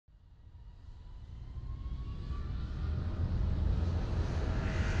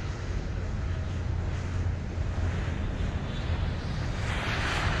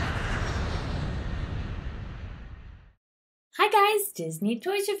guys, Disney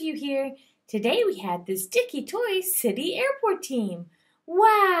Toys Review here. Today we had this Dickie Toys City Airport team.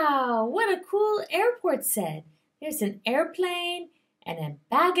 Wow, what a cool airport set. There's an airplane and a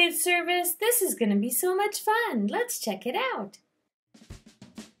baggage service. This is going to be so much fun. Let's check it out.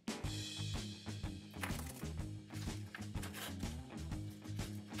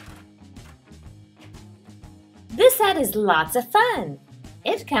 This set is lots of fun.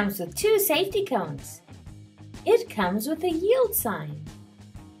 It comes with 2 safety cones. It comes with a yield sign.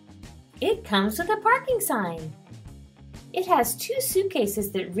 It comes with a parking sign. It has 2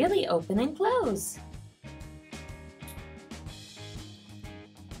 suitcases that really open and close.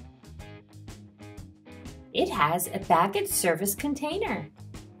 It has a baggage service container.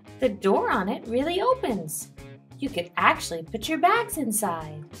 The door on it really opens. You could actually put your bags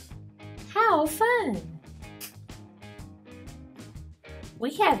inside. How fun!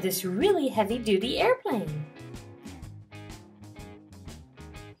 We have this really heavy-duty airplane.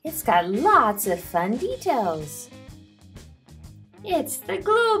 It's got lots of fun details. It's the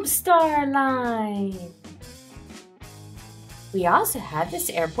Globe Star line. We also have this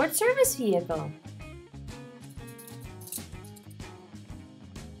airport service vehicle.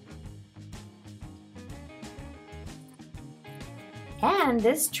 And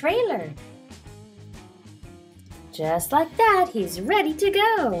this trailer. Just like that, he's ready to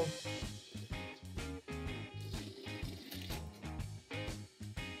go.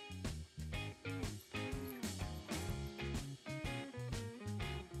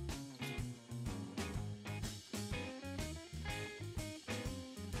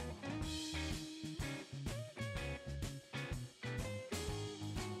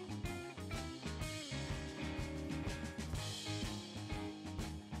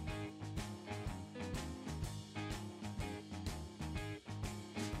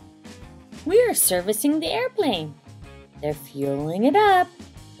 We are servicing the airplane. They're fueling it up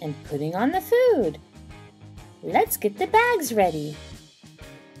and putting on the food. Let's get the bags ready.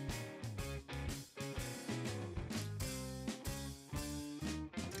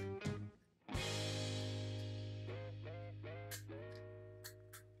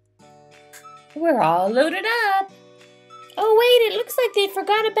 We're all loaded up. Oh wait, it looks like they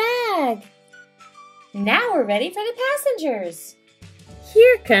forgot a bag. Now we're ready for the passengers.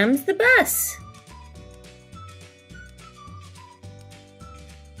 Here comes the bus.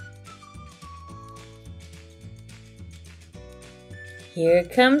 Here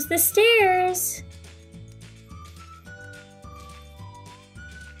comes the stairs.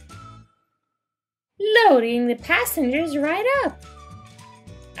 Loading the passengers right up.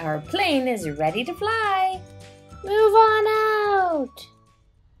 Our plane is ready to fly. Move on out.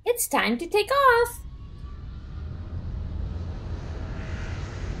 It's time to take off.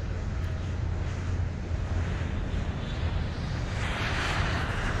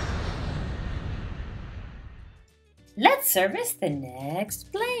 Let's service the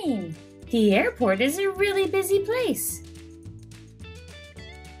next plane. The airport is a really busy place.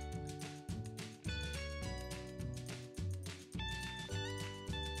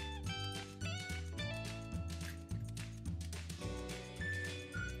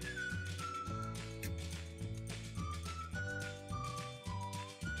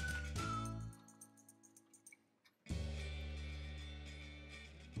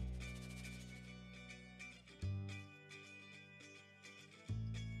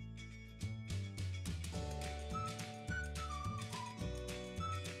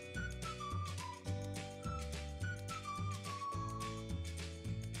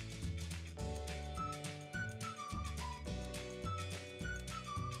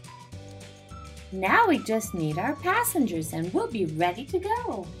 Now we just need our passengers and we'll be ready to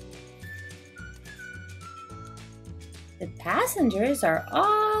go. The passengers are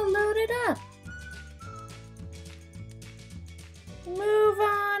all loaded up. Move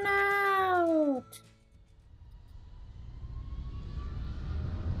on out.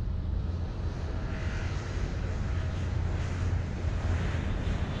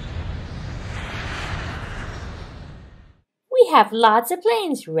 We have lots of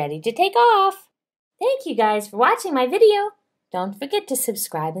planes ready to take off. Thank you guys for watching my video. Don't forget to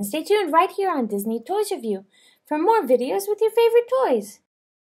subscribe and stay tuned right here on Disney Toys Review for more videos with your favorite toys.